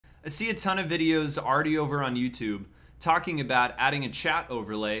I see a ton of videos already over on YouTube talking about adding a chat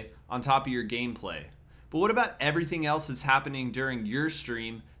overlay on top of your gameplay. But what about everything else that's happening during your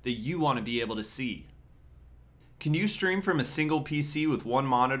stream that you want to be able to see? Can you stream from a single PC with one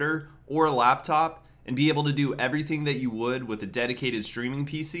monitor or a laptop and be able to do everything that you would with a dedicated streaming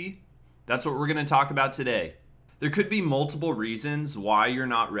PC? That's what we're going to talk about today. There could be multiple reasons why you're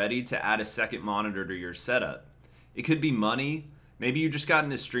not ready to add a second monitor to your setup. It could be money. Maybe you just got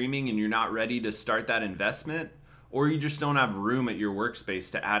into streaming and you're not ready to start that investment, or you just don't have room at your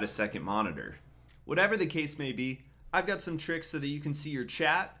workspace to add a second monitor. Whatever the case may be, I've got some tricks so that you can see your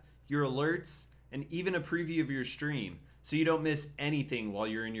chat, your alerts, and even a preview of your stream so you don't miss anything while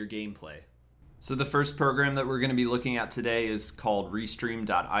you're in your gameplay. So the first program that we're going to be looking at today is called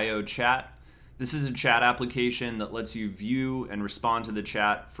Restream.io Chat. This is a chat application that lets you view and respond to the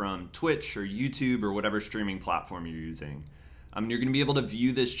chat from Twitch or YouTube or whatever streaming platform you're using. You're going to be able to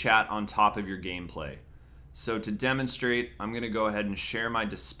view this chat on top of your gameplay. So to demonstrate, I'm going to go ahead and share my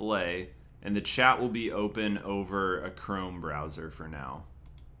display, and the chat will be open over a Chrome browser for now.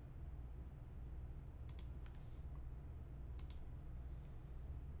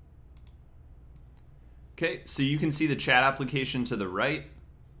 Okay, so you can see the chat application to the right.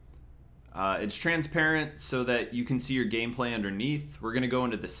 It's transparent so that you can see your gameplay underneath. We're going to go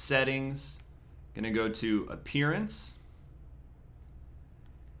into the settings, going to go to appearance.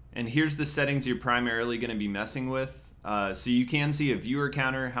 And here's the settings you're primarily going to be messing with. So you can see a viewer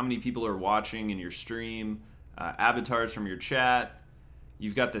counter, how many people are watching in your stream, avatars from your chat.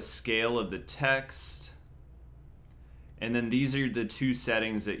 You've got the scale of the text. And then these are the two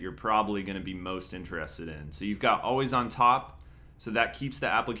settings that you're probably going to be most interested in. So you've got always on top. So that keeps the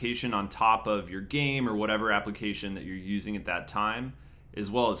application on top of your game or whatever application that you're using at that time, as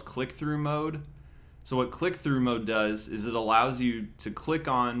well as click-through mode. So what click-through mode does is it allows you to click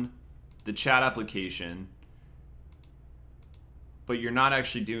on the chat application, but you're not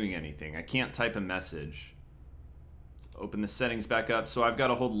actually doing anything. I can't type a message. So open the settings back up. So I've got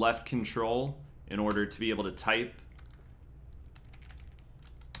to hold left control in order to be able to type.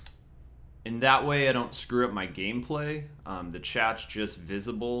 And that way I don't screw up my gameplay. The chat's just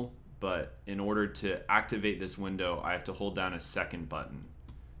visible, but in order to activate this window, I have to hold down a second button.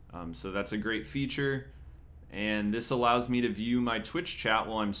 So that's a great feature, and this allows me to view my Twitch chat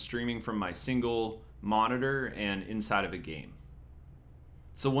while I'm streaming from my single monitor and inside of a game.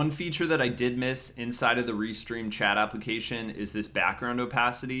 So one feature that I did miss inside of the Restream chat application is this background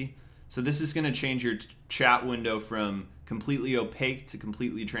opacity. So this is going to change your chat window from completely opaque to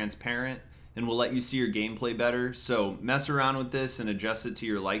completely transparent, and will let you see your gameplay better. So mess around with this and adjust it to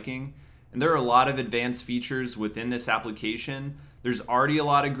your liking. And there are a lot of advanced features within this application. There's already a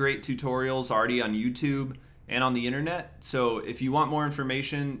lot of great tutorials already on YouTube and on the internet. So if you want more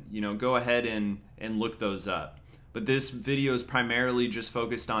information, go ahead and look those up. But this video is primarily just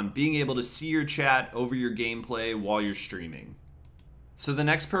focused on being able to see your chat over your gameplay while you're streaming. So the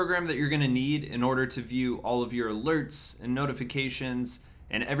next program that you're going to need in order to view all of your alerts and notifications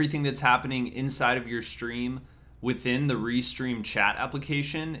and everything that's happening inside of your stream within the Restream chat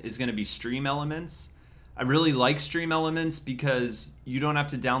application is going to be StreamElements. I really like StreamElements because you don't have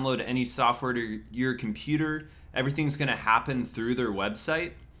to download any software to your computer. Everything's going to happen through their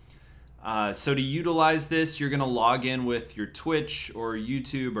website. So to utilize this, you're going to log in with your Twitch or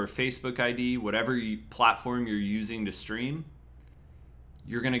YouTube or Facebook ID, whatever platform you're using to stream.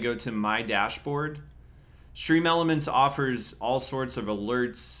 You're going to go to My Dashboard. StreamElements offers all sorts of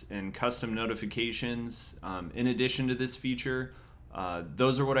alerts and custom notifications in addition to this feature.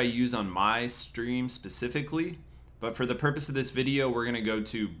 Those are what I use on my stream specifically. But for the purpose of this video, we're going to go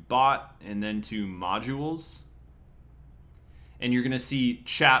to Bot and then to Modules. And you're going to see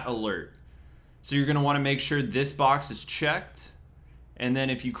Chat Alert. So you're going to want to make sure this box is checked. And then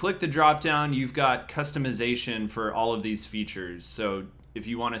if you click the drop down, you've got customization for all of these features. So if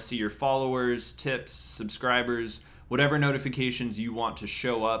you want to see your followers, tips, subscribers, whatever notifications you want to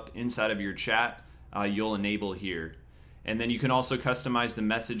show up inside of your chat, you'll enable here. And then you can also customize the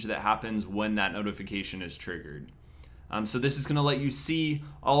message that happens when that notification is triggered. So this is going to let you see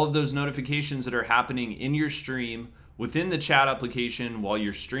all of those notifications that are happening in your stream within the chat application while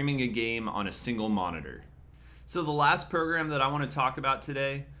you're streaming a game on a single monitor. So the last program that I want to talk about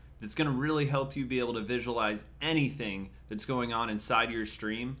today that's going to really help you be able to visualize anything that's going on inside your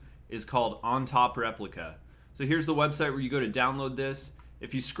stream is called OnTopReplica. So here's the website where you go to download this.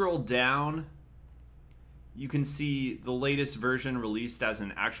 If you scroll down, you can see the latest version released as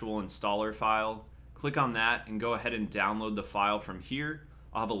an actual installer file. Click on that and go ahead and download the file from here.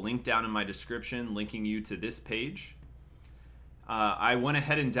 I'll have a link down in my description linking you to this page. I went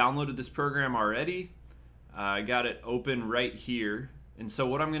ahead and downloaded this program already. I got it open right here. And so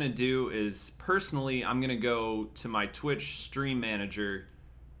what I'm going to do is, personally, I'm going to go to my Twitch Stream Manager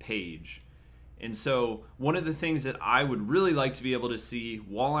page. And so one of the things that I would really like to be able to see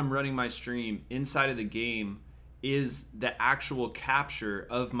while I'm running my stream inside of the game is the actual capture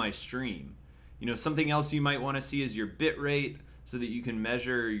of my stream. You know, something else you might want to see is your bit rate, so that you can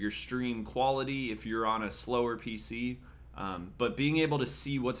measure your stream quality if you're on a slower PC. But being able to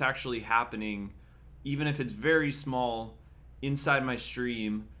see what's actually happening, even if it's very small, inside my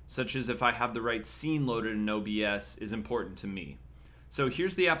stream, such as if I have the right scene loaded in OBS, is important to me. So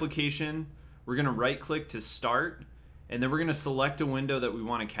here's the application. We're going to right click to start, and then we're going to select a window that we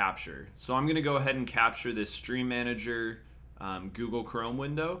want to capture. So I'm going to go ahead and capture this Stream Manager Google Chrome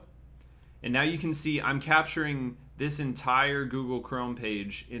window. And now you can see I'm capturing this entire Google Chrome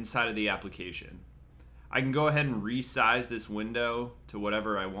page inside of the application. I can go ahead and resize this window to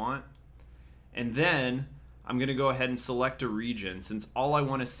whatever I want. And then I'm going to go ahead and select a region, since all I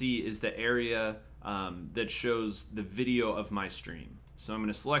want to see is the area that shows the video of my stream. So I'm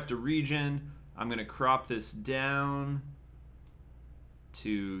going to select a region. I'm going to crop this down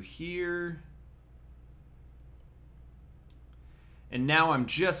to here. And now I'm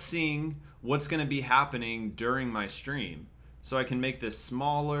just seeing what's going to be happening during my stream. So I can make this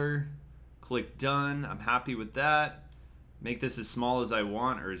smaller, click done. I'm happy with that. Make this as small as I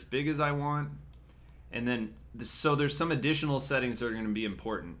want or as big as I want. And then, so there's some additional settings that are going to be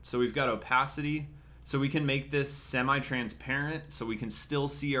important. So we've got opacity. So we can make this semi-transparent so we can still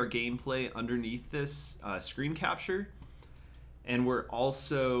see our gameplay underneath this screen capture. And we're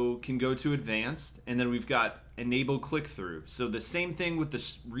also can go to advanced, and then we've got enable click-through. So the same thing with the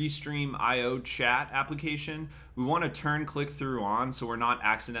Restream IO chat application. We want to turn click-through on so we're not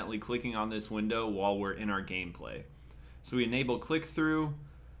accidentally clicking on this window while we're in our gameplay. So we enable click-through.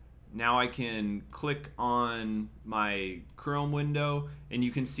 Now I can click on my Chrome window, and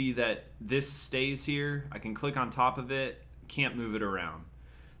you can see that this stays here. I can click on top of it, can't move it around.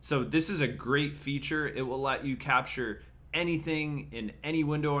 So this is a great feature. It will let you capture anything in any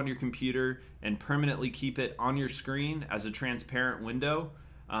window on your computer and permanently keep it on your screen as a transparent window.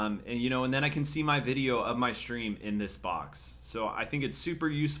 And then I can see my video of my stream in this box. So I think it's super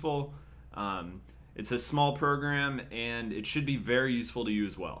useful. It's a small program, and it should be very useful to you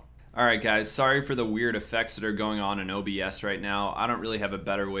as well. Alright guys, sorry for the weird effects that are going on in OBS right now. I don't really have a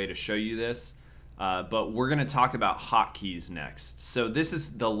better way to show you this, but we're going to talk about hotkeys next. So this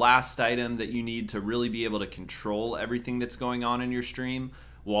is the last item that you need to really be able to control everything that's going on in your stream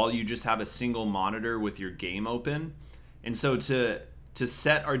while you just have a single monitor with your game open. And so to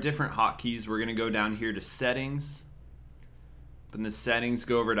set our different hotkeys, we're going to go down here to settings. In the settings,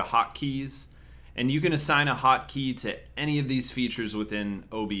 go over to hotkeys. And you can assign a hotkey to any of these features within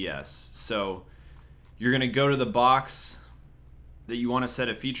OBS. So you're going to go to the box that you want to set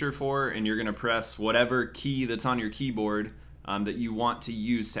a feature for, and you're going to press whatever key that's on your keyboard that you want to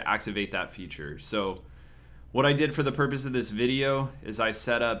use to activate that feature. So what I did for the purpose of this video is I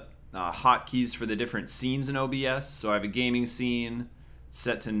set up hotkeys for the different scenes in OBS. So I have a gaming scene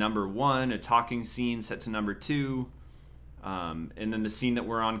set to number 1, a talking scene set to number 2, and then the scene that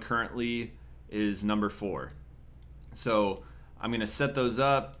we're on currently is number 4. So I'm going to set those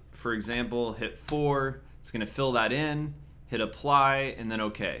up. For example, hit 4. It's going to fill that in, hit apply, and then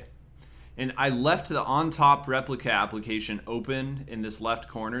OK. And I left the OnTopReplica application open in this left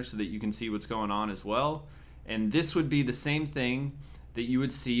corner so that you can see what's going on as well. And this would be the same thing that you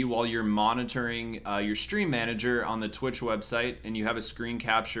would see while you're monitoring your stream manager on the Twitch website and you have a screen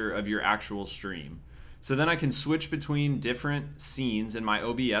capture of your actual stream. So then I can switch between different scenes in my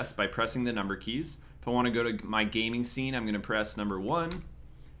OBS by pressing the number keys. If I want to go to my gaming scene, I'm going to press number 1,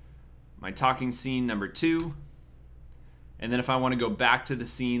 my talking scene number 2, and then if I want to go back to the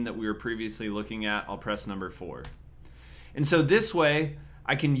scene that we were previously looking at, I'll press number 4. And so this way,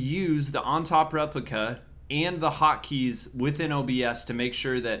 I can use the OnTopReplica and the hotkeys within OBS to make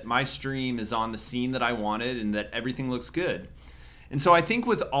sure that my stream is on the scene that I wanted and that everything looks good. And so I think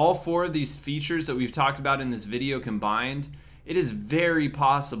with all 4 of these features that we've talked about in this video combined, it is very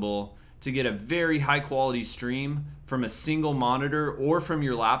possible to get a very high quality stream from a single monitor or from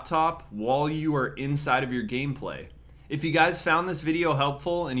your laptop while you are inside of your gameplay. If you guys found this video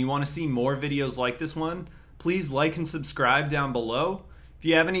helpful and you want to see more videos like this one, please like and subscribe down below. If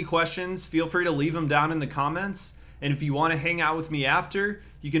you have any questions, feel free to leave them down in the comments. And if you want to hang out with me after,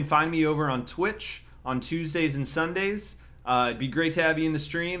 you can find me over on Twitch on Tuesdays and Sundays. It'd be great to have you in the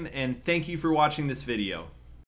stream, and thank you for watching this video.